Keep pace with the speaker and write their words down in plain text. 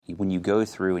when you go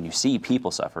through and you see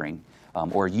people suffering,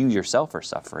 or you yourself are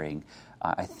suffering,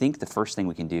 I think the first thing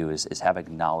we can do is have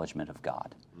acknowledgement of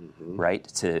God, right?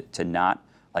 To not,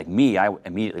 like me, I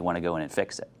immediately want to go in and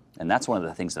fix it. And that's one of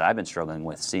the things that I've been struggling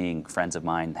with, seeing friends of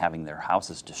mine having their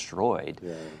houses destroyed.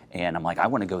 Yeah. And I'm like, I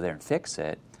want to go there and fix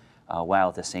it. While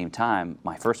at the same time,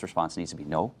 my first response needs to be,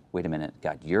 no, wait a minute,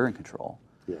 God, you're in control.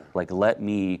 Yeah. Like, let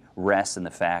me rest in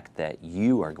the fact that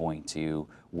you are going to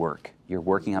work. You're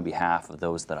working on behalf of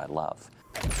those that I love.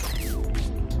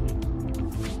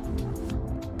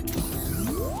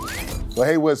 Well,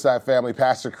 hey, Woodside family,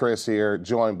 Pastor Chris here,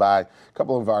 joined by a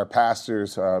couple of our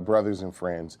pastors, brothers and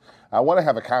friends. I want to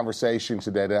have a conversation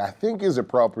today that I think is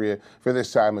appropriate for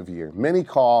this time of year. Many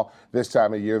call this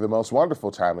time of year the most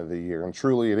wonderful time of the year, and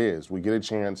truly it is. We get a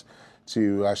chance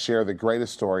to share the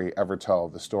greatest story ever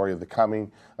told, the story of the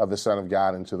coming of the Son of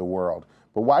God into the world.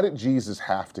 But why did Jesus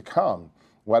have to come?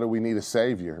 Why do we need a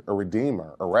Savior, a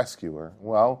Redeemer, a Rescuer?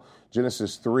 Well,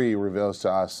 Genesis 3 reveals to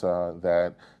us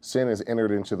that sin has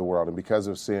entered into the world, and because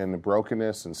of sin,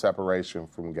 brokenness and separation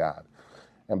from God.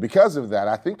 And because of that,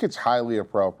 I think it's highly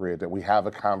appropriate that we have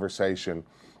a conversation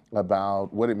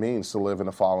about what it means to live in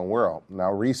a fallen world.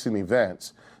 Now, recent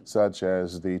events, such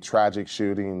as the tragic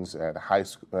shootings at high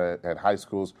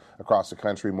schools across the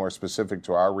country, more specific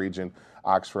to our region,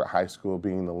 Oxford High School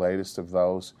being the latest of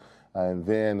those, and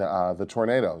then the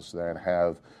tornadoes that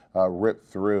have ripped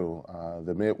through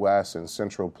the Midwest and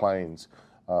Central Plains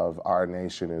of our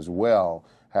nation as well,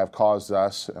 have caused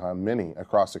us, many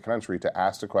across the country, to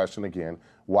ask the question again,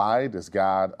 why does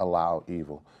God allow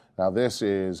evil? Now, this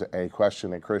is a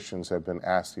question that Christians have been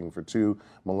asking for 2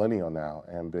 millennia now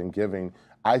and been giving,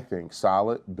 I think,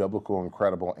 solid, biblical, and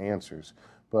credible answers.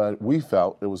 But we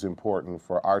felt it was important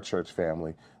for our church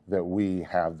family that we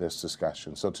have this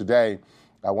discussion. So today,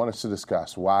 I want us to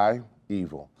discuss why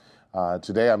evil.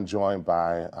 Today, I'm joined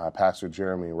by Pastor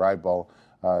Jeremy Writebol.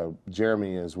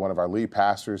 Jeremy is one of our lead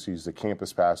pastors. He's the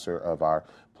campus pastor of our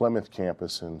Plymouth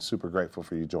campus, and super grateful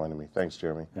for you joining me. Thanks,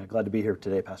 Jeremy. Yeah, glad to be here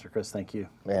today, Pastor Chris. Thank you.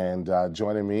 And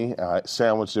joining me,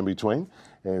 sandwiched in between,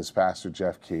 is Pastor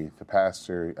Jeff Keith. The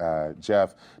pastor,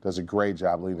 Jeff, does a great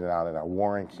job leading out at our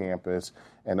Warren campus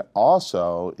and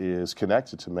also is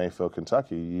connected to Mayfield,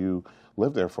 Kentucky. You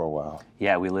lived there for a while.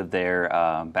 Yeah, we lived there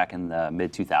back in the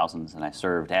mid-2000s, and I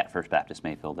served at First Baptist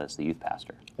Mayfield as the youth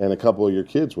pastor. And a couple of your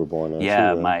kids were born there,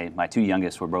 yeah, too, right? my 2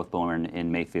 youngest were both born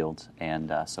in Mayfield,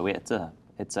 and so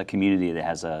it's a community that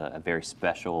has a very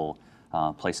special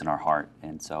place in our heart.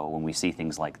 And so when we see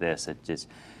things like this, it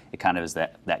kind of is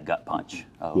that gut punch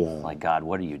of like, God,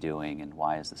 what are you doing, and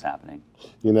why is this happening?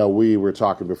 You know, we were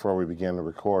talking before we began to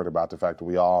record about the fact that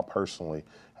we all personally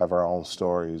have our own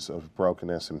stories of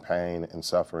brokenness and pain and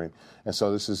suffering. And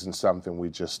so this isn't something we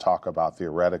just talk about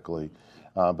theoretically.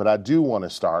 But I do want to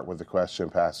start with the question,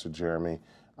 Pastor Jeremy,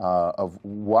 of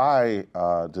why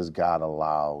does God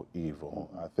allow evil?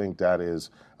 I think that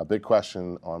is a big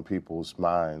question on people's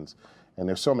minds. And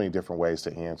there's so many different ways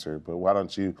to answer. But why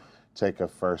don't you take a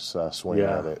first swing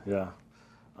at it? Yeah.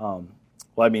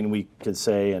 Well, I mean, we could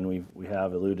say, and we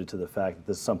have alluded to the fact that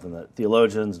this is something that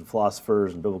theologians and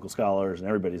philosophers and biblical scholars and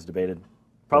everybody's debated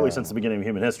probably since the beginning of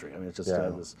human history. I mean, it's just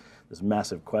this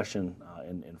massive question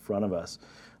in front of us.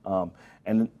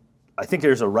 And I think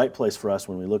there's a right place for us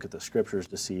when we look at the scriptures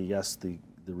to see, yes, the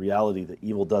reality that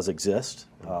evil does exist,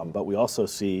 but we also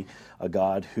see a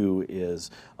God who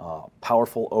is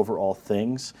powerful over all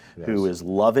things, who is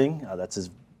loving. That's his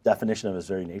definition of his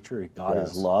very nature. God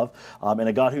is love, and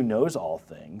a God who knows all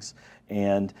things,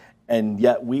 and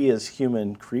yet we as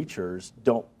human creatures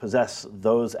don't possess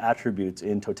those attributes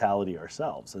in totality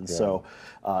ourselves. And so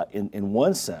in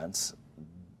one sense,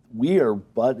 we are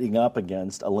butting up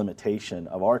against a limitation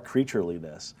of our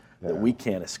creatureliness that we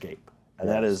can't escape. And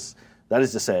that is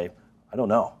to say, I don't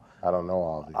know. I don't know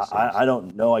all these things. I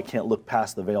don't know. I can't look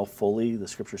past the veil fully. The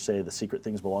scriptures say the secret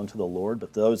things belong to the Lord,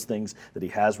 but those things that he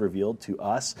has revealed to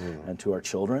us and to our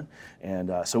children.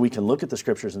 And so we can look at the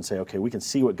scriptures and say, okay, we can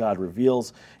see what God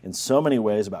reveals in so many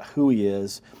ways about who he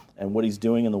is and what he's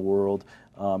doing in the world,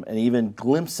 and even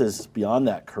glimpses beyond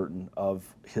that curtain of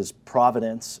his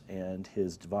providence and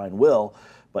his divine will.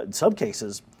 But in some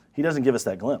cases, he doesn't give us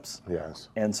that glimpse. Yes.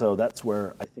 And so that's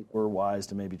where I think we're wise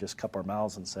to maybe just cup our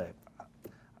mouths and say,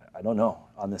 I don't know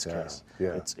on this case.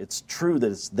 Yeah. It's true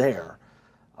that it's there,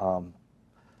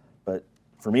 but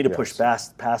for me to push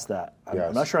past that,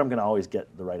 I'm not sure I'm going to always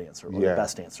get the right answer or the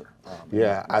best answer.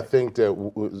 I think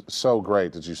that so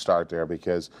great that you start there,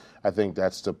 because I think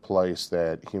that's the place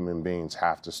that human beings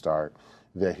have to start,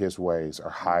 that his ways are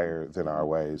higher than our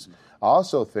ways. I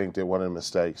also think that one of the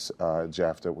mistakes,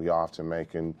 Jeff, that we often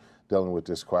make in dealing with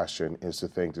this question is to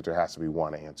think that there has to be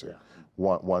one answer,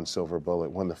 one silver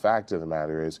bullet, when the fact of the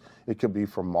matter is it could be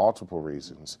for multiple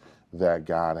reasons that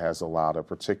God has allowed a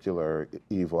particular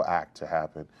evil act to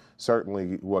happen.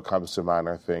 Certainly what comes to mind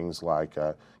are things like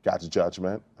God's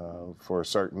judgment for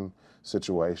certain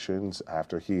situations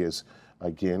after he has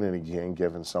again and again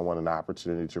given someone an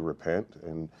opportunity to repent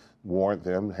and warn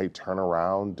them, hey, turn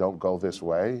around, don't go this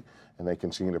way, and they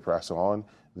continue to press on,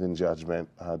 then judgment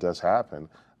does happen.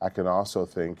 I can also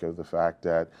think of the fact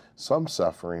that some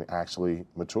suffering actually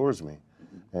matures me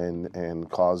and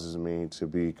causes me to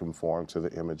be conformed to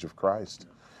the image of Christ.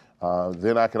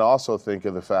 Then I can also think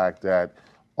of the fact that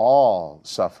all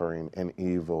suffering and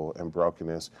evil and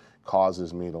brokenness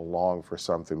causes me to long for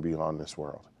something beyond this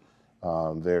world.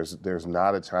 There's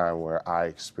not a time where I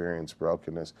experience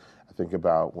brokenness. I think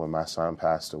about when my son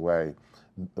passed away,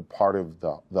 the part of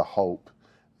the hope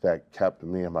that kept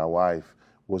me and my wife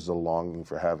was the longing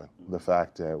for heaven. The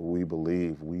fact that we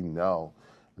believe, we know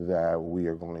that we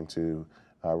are going to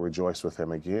rejoice with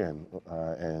him again,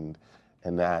 and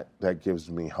that gives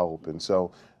me hope. And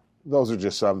so those are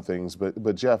just some things.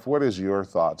 But Jeff, where does your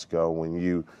thoughts go when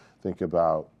you think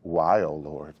about why, oh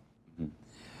Lord?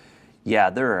 Yeah,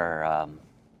 there are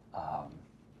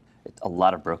a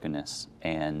lot of brokenness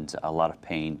and a lot of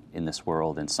pain in this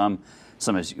world, and some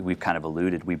as we've kind of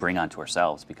alluded, we bring onto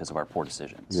ourselves because of our poor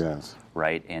decisions. Yes.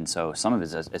 Right, and so some of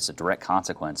it's a direct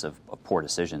consequence of poor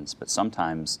decisions, but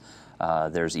sometimes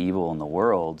there's evil in the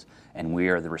world, and we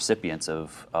are the recipients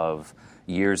of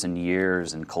years and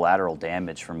years and collateral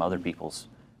damage from other people's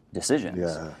decisions.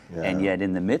 Yeah. And yet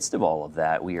in the midst of all of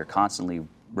that, we are constantly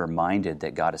reminded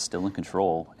that God is still in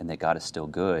control and that God is still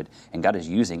good, and God is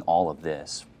using all of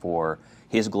this for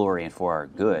his glory and for our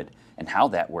good. And how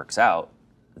that works out,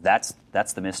 that's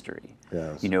the mystery.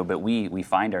 Yes. But we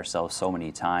find ourselves so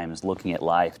many times looking at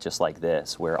life just like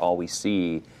this, where all we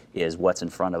see is what's in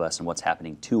front of us and what's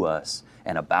happening to us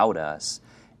and about us.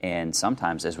 And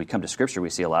sometimes as we come to Scripture, we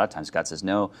see a lot of times God says,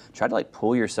 no, try to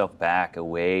pull yourself back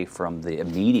away from the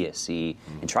immediacy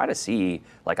and try to see,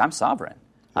 I'm sovereign.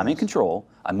 I'm in control.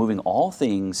 I'm moving all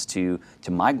things to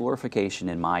my glorification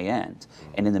and my end.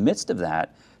 And in the midst of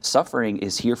that, suffering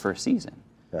is here for a season.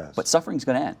 Yes. But suffering's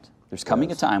going to end. There's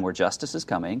coming a time where justice is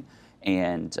coming,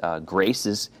 and grace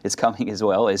is coming as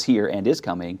well, is here and is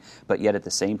coming. But yet at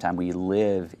the same time, we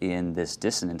live in this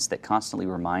dissonance that constantly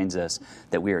reminds us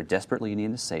that we are desperately in need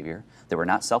of a Savior, that we're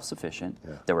not self-sufficient,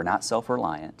 that we're not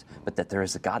self-reliant, but that there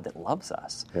is a God that loves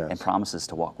us and promises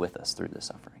to walk with us through the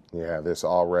suffering. Yeah, this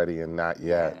already and not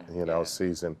yet,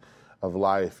 season of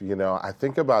life. I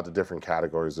think about the different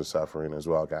categories of suffering as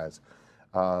well, guys.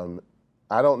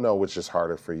 I don't know which is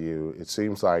harder for you. It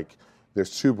seems like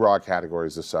there's two broad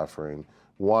categories of suffering.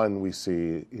 One we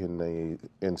see in the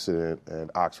incident at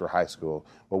Oxford High School,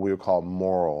 what we would call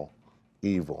moral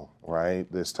evil,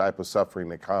 right? This type of suffering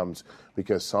that comes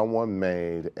because someone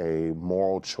made a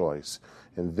moral choice,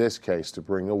 in this case to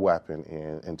bring a weapon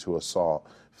in and to assault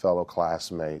fellow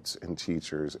classmates and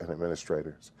teachers and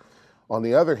administrators. On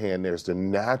the other hand, there's the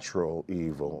natural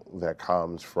evil that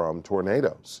comes from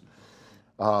tornadoes.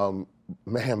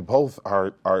 Both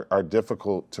are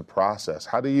difficult to process.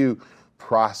 How do you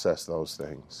process those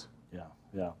things? Yeah.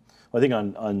 Well, I think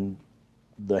on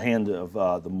the hand of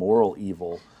the moral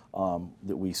evil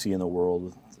that we see in the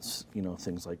world,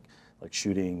 things like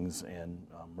shootings and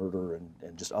murder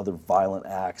and just other violent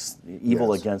acts,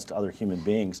 evil against other human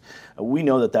beings, we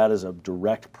know that is a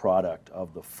direct product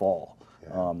of the fall.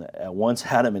 Once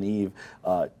Adam and Eve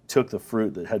took the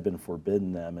fruit that had been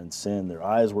forbidden them and sinned, their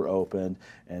eyes were opened,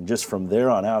 and just from there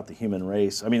on out, the human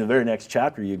race, the very next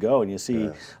chapter you go and you see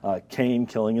Cain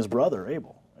killing his brother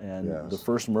Abel, and the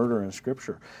first murder in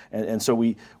Scripture. And so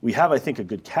we have, I think, a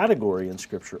good category in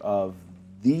Scripture of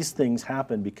these things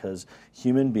happen because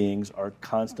human beings are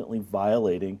constantly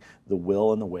violating the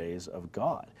will and the ways of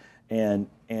God. And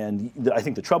I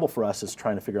think the trouble for us is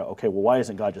trying to figure out, okay, well, why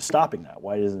isn't God just stopping that?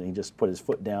 Why doesn't he just put his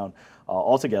foot down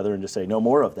altogether and just say, no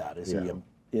more of that? Is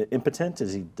he impotent?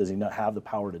 Does he not have the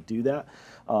power to do that?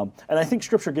 And I think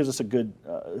Scripture gives us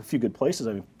a few good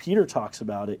places. Peter talks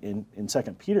about it in 2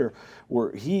 Peter,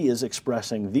 where he is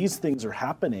expressing these things are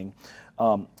happening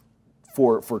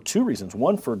for two reasons.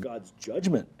 One, for God's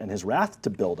judgment and his wrath to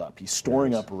build up. He's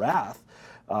storing up wrath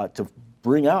to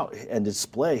bring out and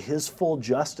display his full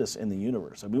justice in the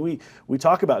universe. We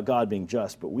talk about God being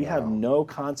just, but we have no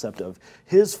concept of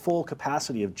his full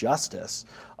capacity of justice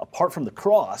apart from the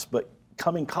cross, but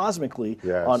coming cosmically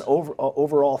on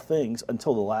over all things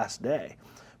until the last day.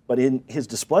 But in his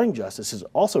displaying justice,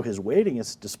 also his waiting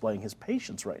is displaying his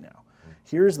patience right now.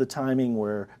 here's the timing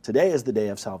where today is the day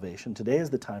of salvation. Today is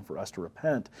the time for us to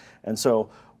repent. And so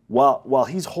while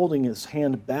he's holding his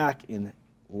hand back in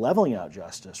leveling out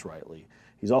justice rightly,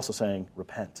 he's also saying,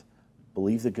 repent,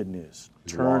 believe the good news,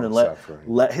 turn and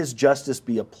let his justice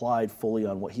be applied fully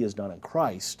on what he has done in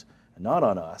Christ and not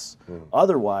on us.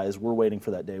 Otherwise, we're waiting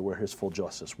for that day where his full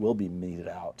justice will be meted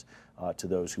out to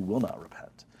those who will not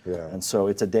repent. And so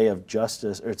it's a day of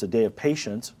justice, or it's a day of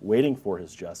patience, waiting for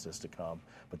his justice to come.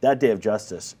 But that day of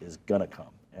justice is going to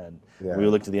come. And when we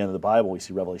look to the end of the Bible, we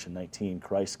see Revelation 19,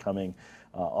 Christ coming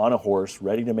on a horse,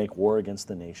 ready to make war against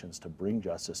the nations, to bring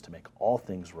justice, to make all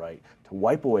things right, to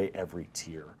wipe away every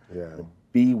tear, to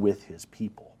be with his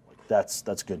people.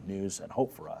 That's good news and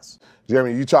hope for us.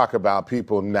 Jeremy, you talk about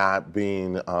people not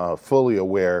being fully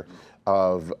aware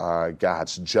of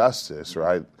God's justice,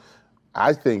 right?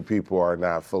 I think people are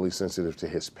not fully sensitive to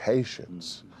his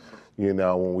patience. You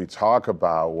know, when we talk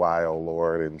about why, oh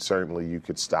Lord, and certainly you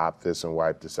could stop this and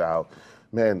wipe this out,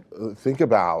 man, think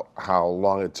about how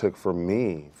long it took for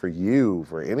me, for you,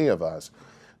 for any of us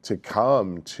to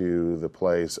come to the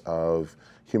place of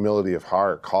humility of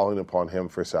heart, calling upon him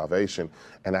for salvation.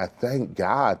 And I thank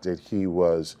God that he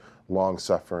was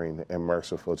long-suffering and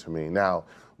merciful to me. Now,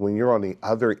 when you're on the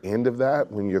other end of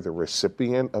that, when you're the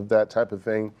recipient of that type of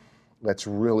thing, that's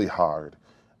really hard.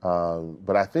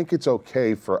 But I think it's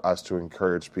okay for us to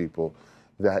encourage people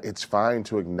that it's fine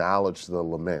to acknowledge the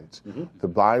lament. The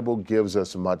Bible gives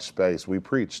us much space. We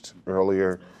preached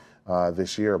earlier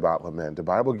this year about lament. The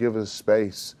Bible gives us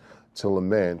space to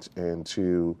lament and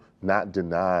to not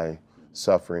deny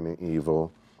suffering and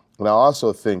evil. And I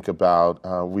also think about,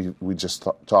 we just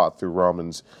taught through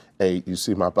Romans 8. You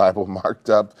see my Bible marked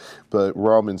up, but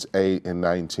Romans 8 and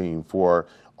 19, for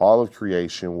all of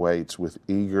creation waits with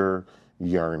eager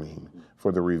yearning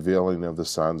for the revealing of the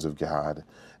sons of God.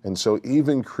 And so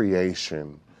even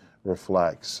creation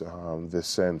reflects this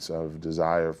sense of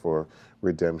desire for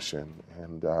redemption.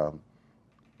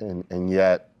 And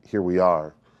yet, here we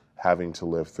are, having to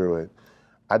live through it.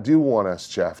 I do want us,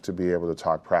 Jeff, to be able to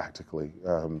talk practically.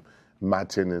 My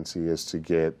tendency is to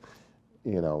get,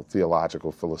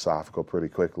 theological, philosophical pretty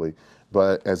quickly.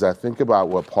 But as I think about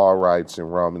what Paul writes in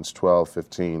Romans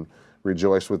 12:15,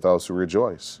 rejoice with those who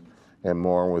rejoice, and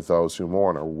mourn with those who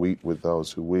mourn, or weep with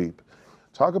those who weep.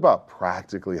 Talk about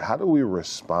practically, how do we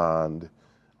respond,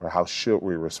 or how should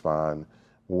we respond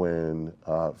when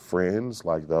friends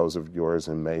like those of yours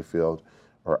in Mayfield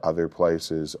or other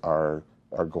places are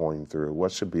going through?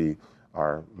 What should be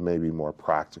our maybe more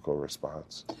practical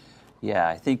response? Yeah,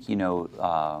 I think,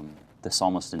 the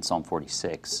psalmist in Psalm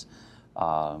 46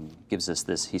 gives us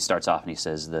this. He starts off and he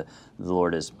says, the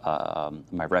Lord is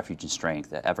my refuge and strength,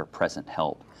 the ever-present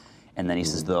help. And then he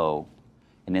says, though.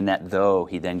 And in that though,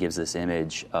 he then gives this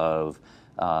image of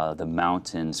the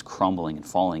mountains crumbling and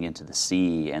falling into the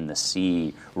sea, and the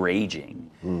sea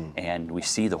raging. And we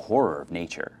see the horror of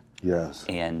nature. Yes.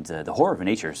 And the horror of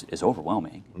nature is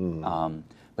overwhelming.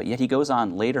 But yet he goes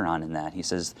on later on in that. He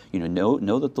says,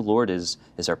 know that the Lord is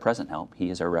our present help. He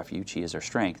is our refuge. He is our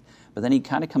strength. But then he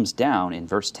kind of comes down in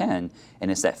verse 10,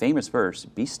 and it's that famous verse,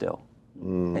 be still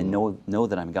and know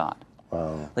that I'm God.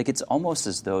 Wow. Like, it's almost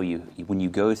as though when you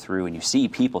go through and you see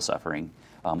people suffering,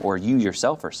 or you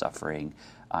yourself are suffering,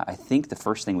 I think the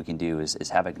first thing we can do is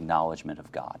have acknowledgement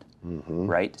of God,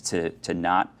 right? To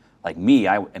not, like me,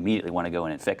 I immediately want to go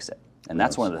in and fix it. And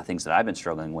that's one of the things that I've been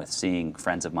struggling with, seeing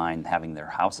friends of mine having their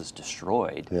houses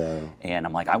destroyed. And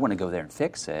I'm like, I want to go there and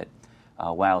fix it,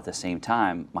 while at the same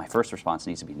time, my first response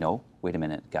needs to be, no, wait a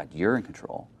minute, God, you're in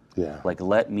control. Like,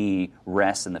 let me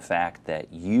rest in the fact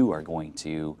that you are going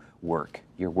to work.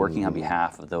 You're working on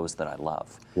behalf of those that I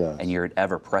love. And you're an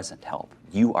ever-present help.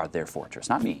 You are their fortress,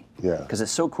 not me. Because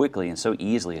it's so quickly and so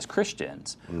easily as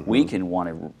Christians, we can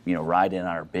want to ride in on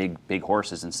our big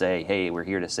horses and say, hey, we're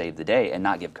here to save the day, and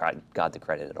not give God the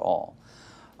credit at all.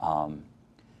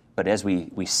 But as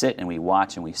we sit and we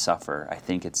watch and we suffer, I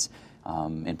think it's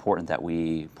important that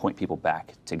we point people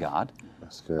back to God.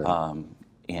 That's good.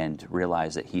 And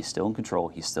realize that he's still in control,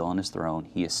 he's still on his throne,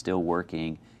 he is still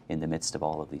working in the midst of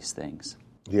all of these things.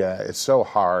 Yeah, it's so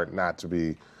hard not to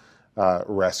be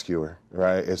rescuer,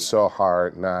 right? It's so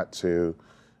hard not to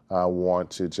want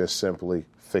to just simply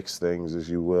fix things, if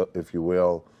you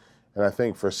will. And I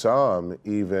think for some,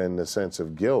 even the sense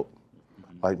of guilt,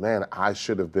 like, man, I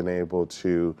should have been able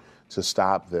to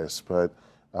stop this. But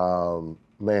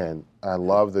man, I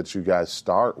love that you guys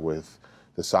start with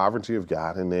the sovereignty of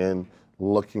God and then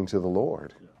looking to the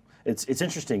Lord. It's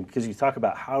interesting because you talk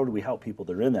about how do we help people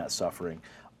that are in that suffering.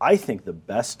 I think the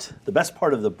best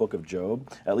part of the book of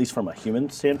Job, at least from a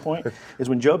human standpoint, is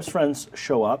when Job's friends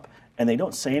show up and they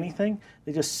don't say anything.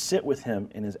 They just sit with him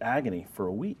in his agony for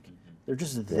a week. They're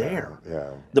just there. Yeah.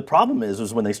 The problem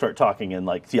is when they start talking and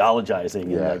like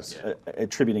theologizing Yes. and like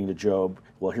attributing to Job,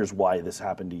 well, here's why this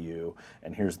happened to you,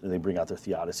 and they bring out their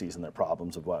theodicies and their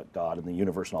problems of what God and the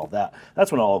universe and all of that.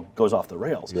 That's when it all goes off the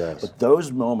rails. Yes. But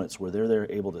those moments where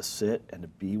they're able to sit and to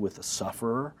be with the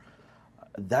sufferer,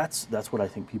 that's what I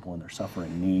think people in their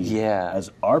suffering need. Yeah.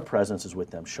 As our presence is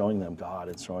with them, showing them God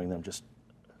and showing them just,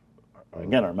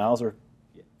 again, our mouths are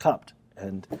cupped,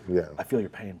 and I feel your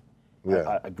pain.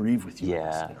 Yeah. I grieve with you.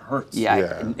 Yeah. It hurts.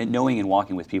 Yeah, and knowing and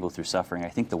walking with people through suffering, I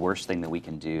think the worst thing that we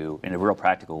can do in a real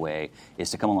practical way is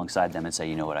to come alongside them and say,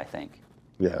 you know what I think.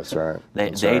 Yeah, that's right.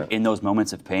 They in those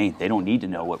moments of pain, they don't need to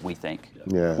know what we think.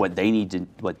 Yeah. What they need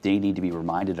to be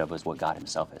reminded of is what God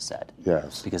himself has said.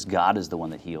 Yes. Because God is the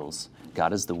one that heals.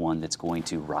 God is the one that's going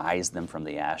to rise them from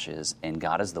the ashes, and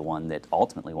God is the one that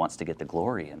ultimately wants to get the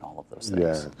glory in all of those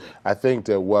things. Yeah. I think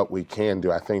that what we can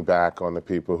do, I think back on the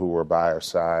people who were by our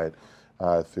side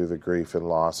through the grief and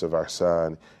loss of our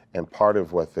son, and part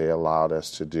of what they allowed us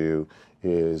to do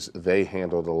is they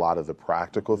handled a lot of the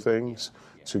practical things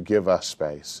to give us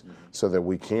space so that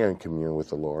we can commune with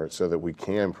the Lord, so that we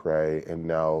can pray and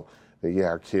know that,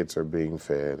 our kids are being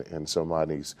fed and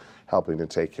somebody's helping to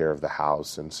take care of the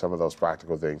house and some of those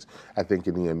practical things. I think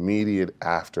in the immediate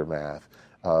aftermath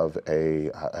of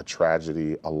a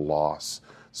tragedy, a loss,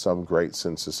 some great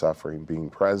sense of suffering, being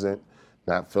present,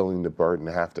 not feeling the burden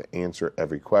to have to answer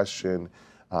every question,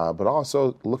 but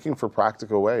also looking for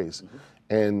practical ways.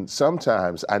 And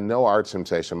sometimes I know our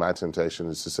temptation, my temptation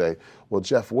is to say, well,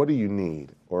 Jeff, what do you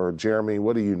need? Or Jeremy,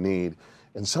 what do you need?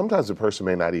 And sometimes the person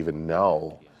may not even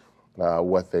know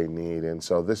what they need. And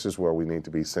so this is where we need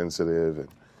to be sensitive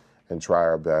and try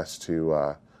our best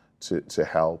to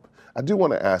help. I do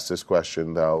want to ask this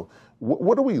question, though.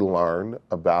 What do we learn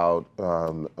about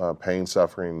pain,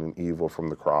 suffering, and evil from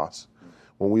the cross?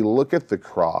 When we look at the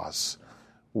cross,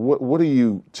 what do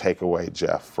you take away,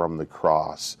 Jeff, from the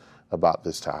cross about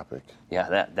this topic?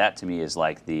 Yeah, that to me is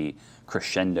like the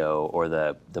crescendo or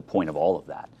the point of all of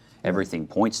that. Everything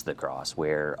points to the cross,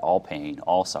 where all pain,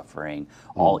 all suffering,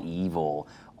 all evil,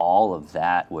 all of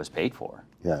that was paid for.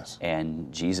 Yes.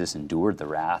 And Jesus endured the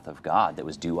wrath of God that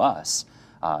was due us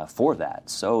for that,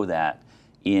 so that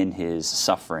in his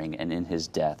suffering and in his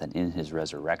death and in his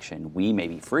resurrection, we may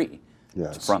be free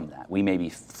from that. We may be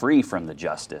free from the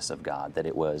justice of God, that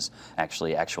it was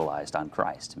actually actualized on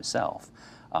Christ himself.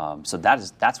 So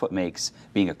that's what makes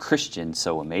being a Christian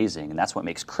so amazing, and that's what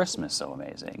makes Christmas so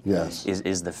amazing. Yes.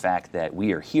 Is the fact that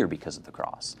we are here because of the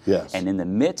cross. Yes. And in the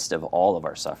midst of all of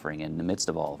our suffering, in the midst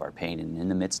of all of our pain, and in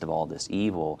the midst of all this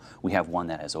evil, we have one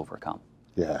that has overcome.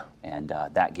 Yeah. And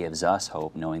that gives us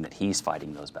hope, knowing that he's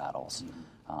fighting those battles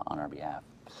on our behalf.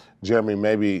 Jeremy,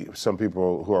 maybe some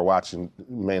people who are watching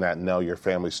may not know your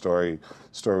family story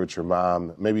with your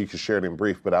mom. Maybe you could share it in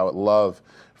brief, but I would love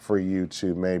for you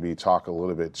to maybe talk a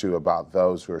little bit too about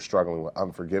those who are struggling with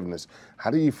unforgiveness.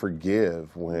 How do you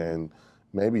forgive when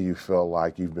maybe you feel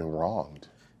like you've been wronged?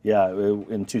 Yeah,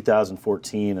 in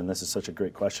 2014, and this is such a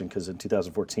great question, because in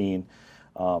 2014,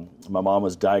 my mom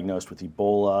was diagnosed with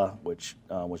Ebola, which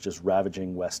was just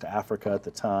ravaging West Africa at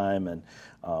the time, and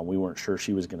we weren't sure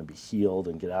she was going to be healed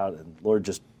and get out. And Lord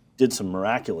just did some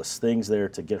miraculous things there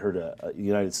to get her to the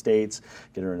United States,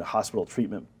 get her in a hospital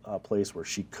treatment place where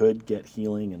she could get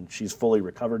healing, and she's fully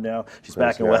recovered now. She's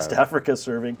back in West Africa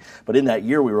serving. But in that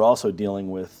year, we were also dealing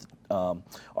with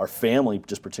our family,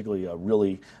 just particularly a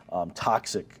really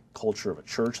toxic culture of a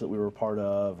church that we were a part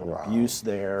of, and abuse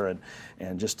there,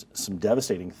 and just some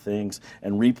devastating things,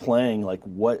 and replaying like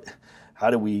how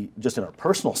do we, just in our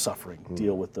personal suffering,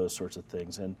 deal with those sorts of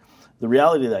things. And the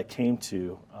reality that I came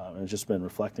to, and just been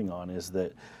reflecting on, is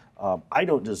that I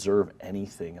don't deserve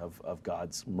anything of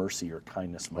God's mercy or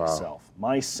kindness myself.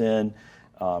 My sin,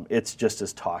 it's just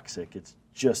as toxic, it's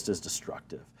just as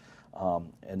destructive.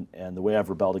 And the way I've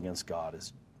rebelled against God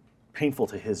is painful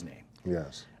to his name.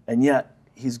 Yes. And yet,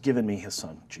 he's given me his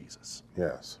son, Jesus.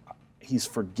 Yes. He's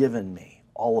forgiven me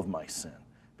all of my sin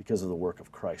because of the work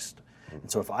of Christ. And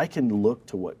so if I can look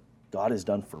to what God has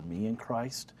done for me in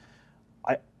Christ,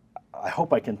 I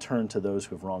hope I can turn to those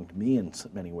who have wronged me in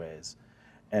many ways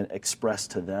and express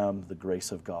to them the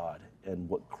grace of God and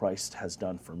what Christ has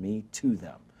done for me to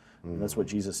them. And that's what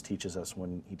Jesus teaches us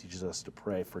when he teaches us to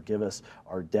pray, forgive us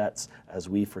our debts as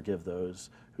we forgive those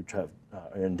who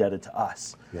are indebted to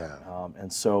us. Yeah.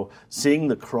 And so seeing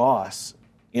the cross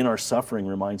in our suffering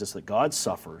reminds us that God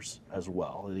suffers as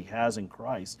well, that he has in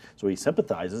Christ. So he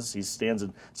sympathizes, he stands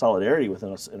in solidarity with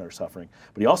us in our suffering,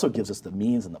 but he also gives us the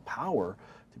means and the power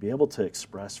to be able to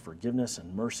express forgiveness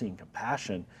and mercy and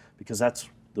compassion, because that's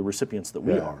the recipients that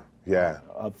we are.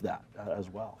 of that as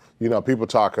well. You know, people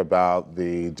talk about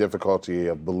the difficulty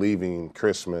of believing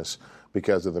Christmas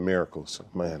because of the miracles.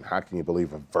 Man, how can you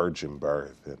believe a virgin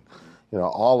birth? And, you know,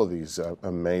 all of these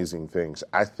amazing things.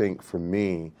 I think for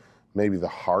me, maybe the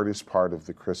hardest part of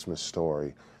the Christmas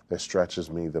story that stretches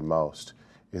me the most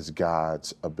is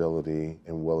God's ability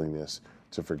and willingness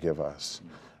to forgive us.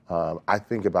 I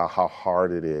think about how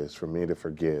hard it is for me to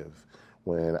forgive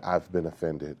when I've been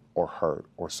offended or hurt,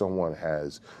 or someone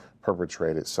has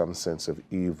perpetrated some sense of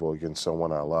evil against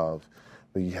someone I love.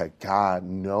 But yet God,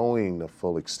 knowing the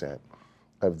full extent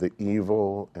of the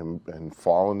evil and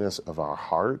fallenness of our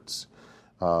hearts,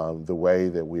 the way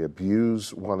that we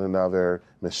abuse one another,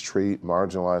 mistreat,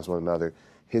 marginalize one another,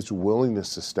 his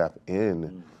willingness to step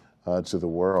in to the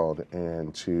world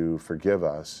and to forgive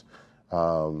us,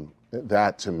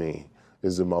 that to me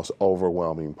is the most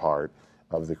overwhelming part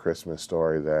of the Christmas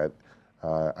story that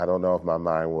I don't know if my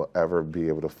mind will ever be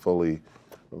able to fully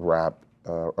wrap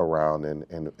around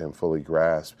and fully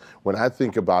grasp. When I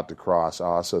think about the cross, I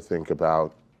also think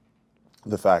about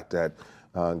the fact that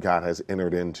God has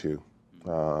entered into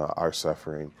our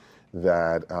suffering,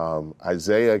 that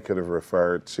Isaiah could have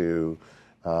referred to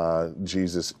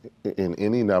Jesus in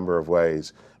any number of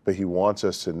ways, but he wants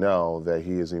us to know that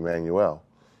he is Emmanuel.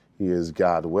 He is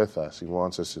God with us. He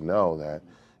wants us to know that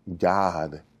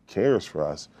God cares for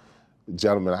us.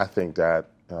 Gentlemen, I think that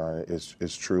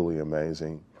is truly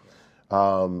amazing.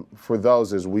 For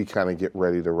those, as we kind of get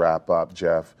ready to wrap up,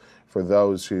 Jeff, for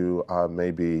those who may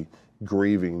be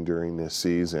grieving during this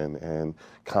season and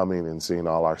coming and seeing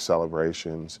all our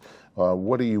celebrations,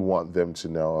 what do you want them to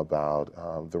know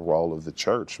about the role of the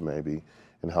church maybe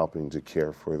in helping to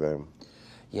care for them?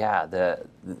 Yeah,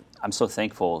 I'm so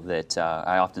thankful that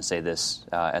I often say this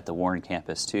at the Warren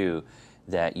campus too,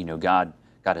 that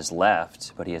God has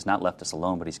left, but he has not left us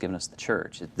alone, but he's given us the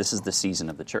church. This is the season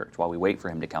of the church while we wait for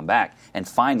him to come back and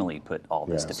finally put all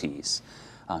this to peace.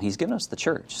 He's given us the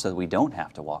church so that we don't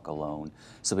have to walk alone,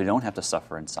 so we don't have to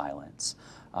suffer in silence.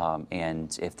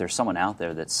 And if there's someone out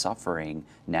there that's suffering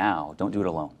now, don't do it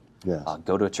alone. Yes.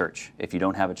 Go to a church. If you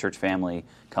don't have a church family,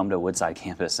 come to Woodside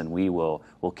campus and we'll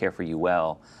care for you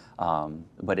well.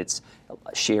 But it's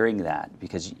sharing that,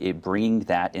 because it bringing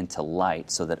that into light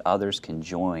so that others can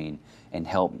join and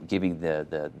help giving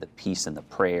the peace and the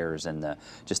prayers and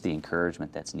just the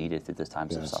encouragement that's needed through the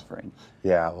times of suffering.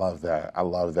 Yeah, I love that. I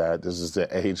love that. This is the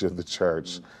age of the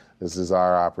church. This is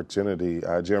our opportunity.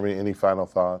 Jeremy, any final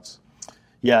thoughts?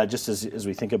 Yeah, just as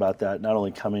we think about that, not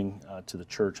only coming to the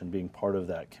church and being part of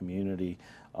that community,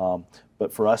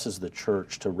 but for us as the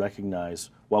church to recognize,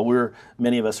 while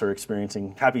many of us are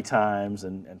experiencing happy times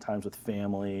and times with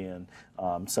family and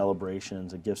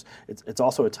celebrations and gifts, it's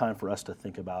also a time for us to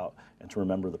think about and to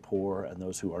remember the poor and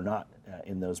those who are not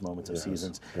in those moments of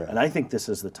seasons. Yeah. And I think this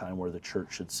is the time where the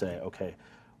church should say, okay,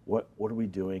 what are we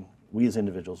doing? We as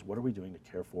individuals, what are we doing to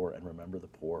care for and remember the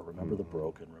poor, remember the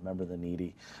broken, remember the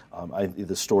needy?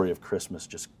 The story of Christmas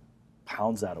just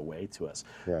pounds that away to us.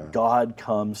 Yeah. God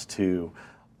comes to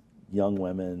a young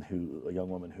woman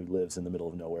who lives in the middle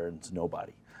of nowhere and is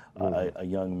nobody. A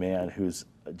young man who's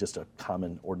just a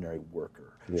common, ordinary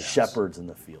worker. Yes. Shepherds in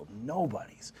the field,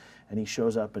 nobodies. And he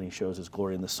shows up and he shows his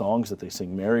glory. And the songs that they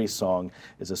sing, Mary's song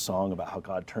is a song about how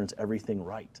God turns everything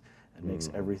right and makes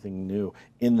everything new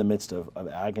in the midst of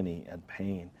agony and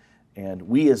pain. And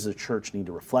we as a church need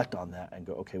to reflect on that and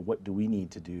go, okay, what do we need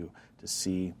to do to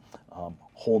see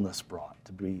wholeness brought,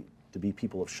 to be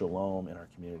people of shalom in our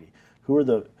community? Who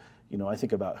are I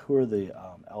think about who are the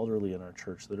elderly in our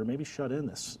church that are maybe shut in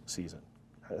this season?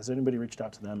 Has anybody reached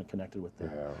out to them and connected with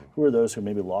them? Yeah. Who are those who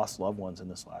maybe lost loved ones in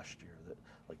this last year that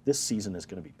this season is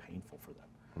going to be painful for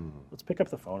them? Let's pick up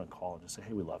the phone and call and just say,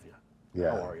 hey, we love you.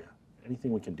 Yeah. How are you?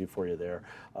 Anything we can do for you there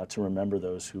to remember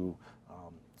those who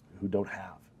don't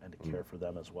have and to care for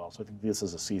them as well. So I think this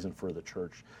is a season for the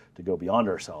church to go beyond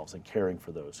ourselves and caring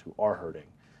for those who are hurting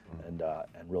and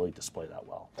really display that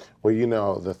well.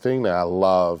 Well, the thing that I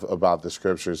love about the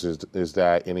scriptures is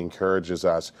that it encourages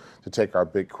us to take our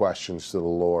big questions to the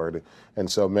Lord. And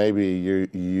so maybe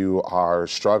you are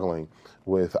struggling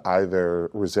with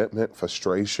either resentment,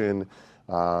 frustration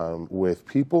with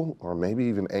people, or maybe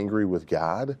even angry with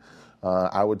God.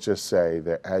 I would just say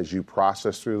that as you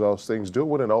process through those things, do it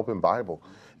with an open Bible.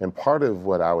 And part of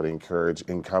what I would encourage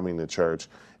in coming to church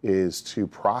is to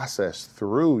process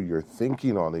through your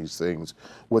thinking on these things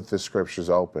with the scriptures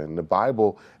open. The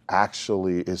Bible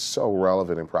actually is so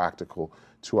relevant and practical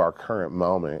to our current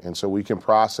moment. And so we can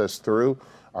process through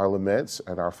our laments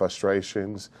and our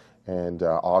frustrations and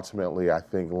ultimately, I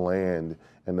think, land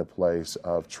in the place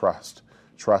of trust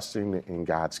trusting in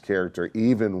God's character,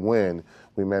 even when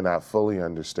we may not fully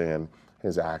understand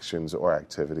his actions or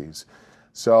activities.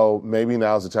 So maybe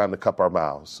now's the time to cup our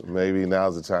mouths. Maybe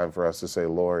now's the time for us to say,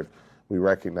 Lord, we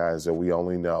recognize that we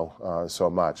only know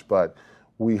so much, but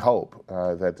we hope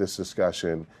that this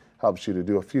discussion helps you to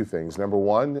do a few things. Number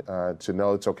one, to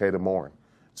know it's okay to mourn.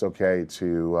 It's okay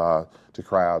to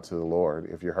cry out to the Lord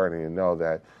if you're hurting, and know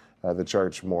that the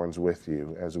church mourns with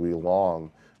you as we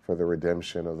long for the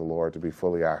redemption of the Lord to be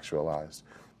fully actualized.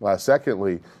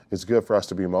 Secondly, it's good for us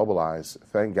to be mobilized.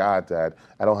 Thank God that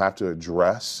I don't have to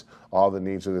address all the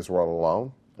needs of this world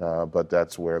alone, but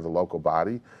that's where the local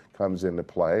body comes into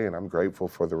play, and I'm grateful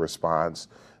for the response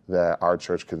that our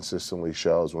church consistently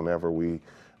shows whenever we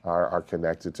are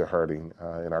connected to hurting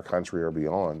in our country or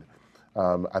beyond.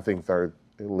 I think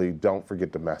thirdly, don't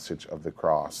forget the message of the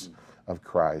cross of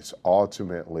Christ.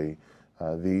 Ultimately,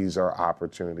 these are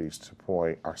opportunities to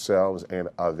point ourselves and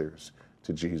others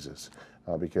to Jesus,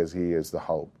 because he is the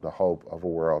hope of a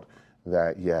world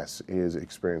that, yes, is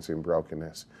experiencing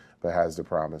brokenness, but has the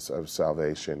promise of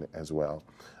salvation as well.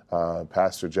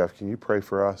 Pastor Jeff, can you pray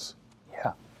for us?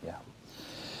 Yeah.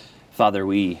 Father,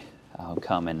 we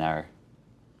come and are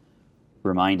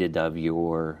reminded of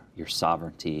your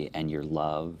sovereignty and your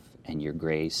love and your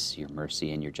grace, your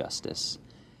mercy and your justice.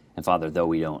 And Father, though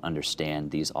we don't understand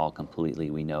these all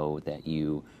completely, we know that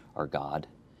you are God.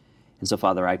 And so,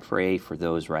 Father, I pray for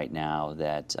those right now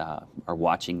that are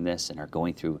watching this and are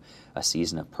going through a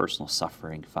season of personal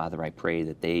suffering. Father, I pray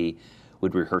that they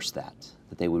would rehearse that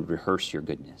they would rehearse your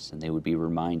goodness, and they would be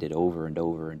reminded over and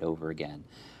over and over again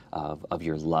of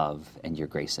your love and your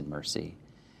grace and mercy.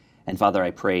 And Father,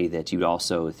 I pray that you'd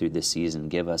also, through this season,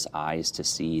 give us eyes to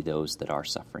see those that are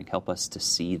suffering. Help us to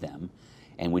see them.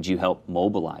 And would you help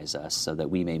mobilize us so that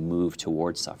we may move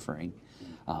towards suffering?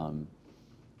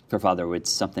 For Father,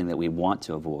 it's something that we want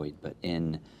to avoid, but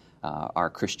in our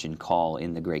Christian call,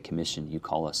 in the Great Commission, you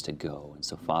call us to go. And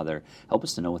so, Father, help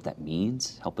us to know what that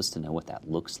means. Help us to know what that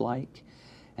looks like.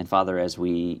 And Father, as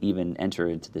we even enter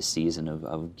into this season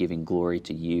of giving glory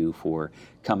to you for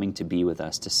coming to be with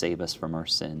us, to save us from our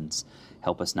sins,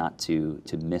 help us not to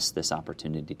miss this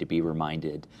opportunity to be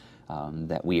reminded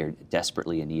that we are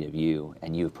desperately in need of you,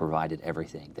 and you have provided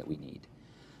everything that we need.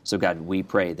 So God, we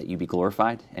pray that you be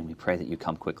glorified, and we pray that you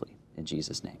come quickly. In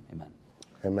Jesus' name, amen.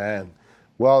 Amen.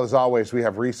 Well, as always, we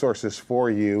have resources for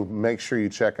you. Make sure you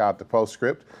check out the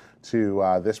postscript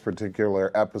to this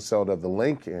particular episode of The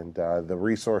Link, and the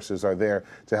resources are there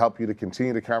to help you to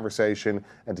continue the conversation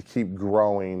and to keep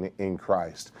growing in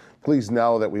Christ. Please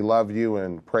know that we love you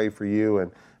and pray for you,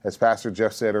 and as Pastor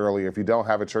Jeff said earlier, if you don't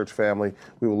have a church family,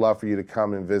 we would love for you to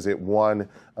come and visit one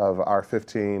of our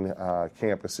 15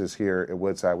 campuses here at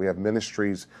Woodside. We have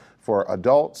ministries for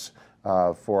adults,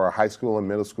 for our high school and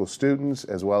middle school students,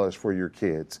 as well as for your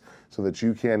kids, so that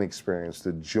you can experience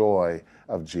the joy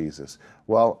of Jesus.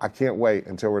 Well, I can't wait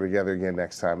until we're together again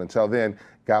next time. Until then,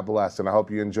 God bless, and I hope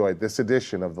you enjoyed this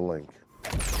edition of The Link.